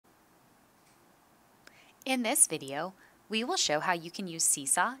In this video, we will show how you can use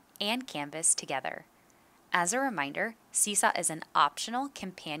Seesaw and Canvas together. As a reminder, Seesaw is an optional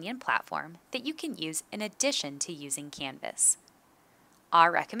companion platform that you can use in addition to using Canvas.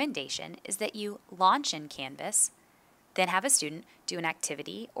 Our recommendation is that you launch in Canvas, then have a student do an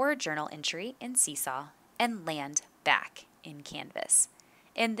activity or a journal entry in Seesaw, and land back in Canvas.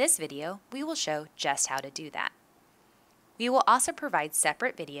 In this video, we will show just how to do that. We will also provide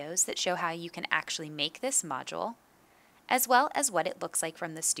separate videos that show how you can actually make this module, as well as what it looks like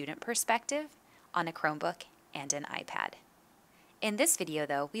from the student perspective on a Chromebook and an iPad. In this video,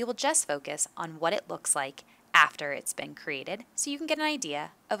 though, we will just focus on what it looks like after it's been created so you can get an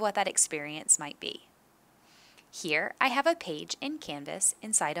idea of what that experience might be. Here, I have a page in Canvas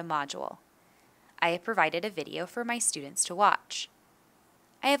inside a module. I have provided a video for my students to watch.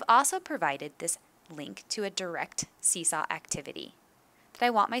 I have also provided this link to a direct Seesaw activity that I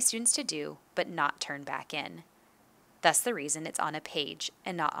want my students to do but not turn back in. Thus the reason it's on a page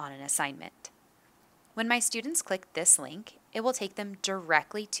and not on an assignment. When my students click this link, it will take them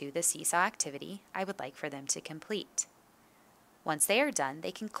directly to the Seesaw activity I would like for them to complete. Once they are done,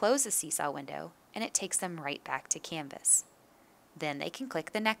 they can close the Seesaw window and it takes them right back to Canvas. Then they can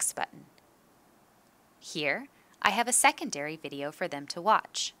click the next button. Here, I have a secondary video for them to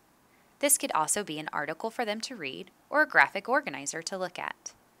watch. This could also be an article for them to read or a graphic organizer to look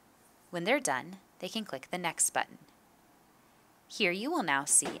at. When they're done, they can click the next button. Here you will now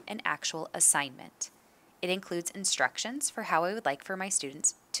see an actual assignment. It includes instructions for how I would like for my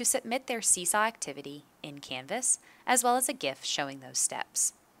students to submit their Seesaw activity in Canvas, as well as a GIF showing those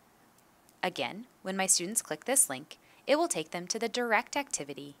steps. Again, when my students click this link, it will take them to the direct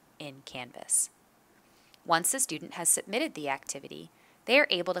activity in Canvas. Once the student has submitted the activity, they are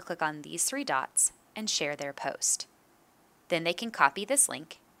able to click on these three dots and share their post. Then they can copy this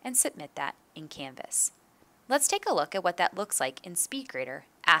link and submit that in Canvas. Let's take a look at what that looks like in Speedgrader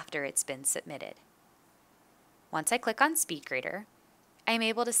after it's been submitted. Once I click on Speedgrader, I am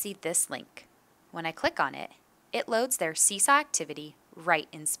able to see this link. When I click on it, it loads their Seesaw activity right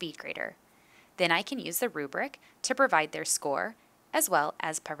in Speedgrader. Then I can use the rubric to provide their score as well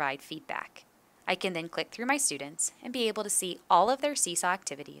as provide feedback. I can then click through my students and be able to see all of their Seesaw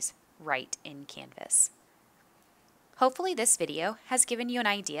activities right in Canvas. Hopefully this video has given you an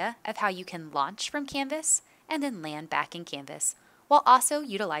idea of how you can launch from Canvas and then land back in Canvas while also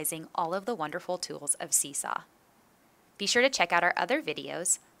utilizing all of the wonderful tools of Seesaw. Be sure to check out our other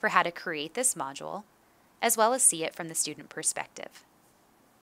videos for how to create this module, as well as see it from the student perspective.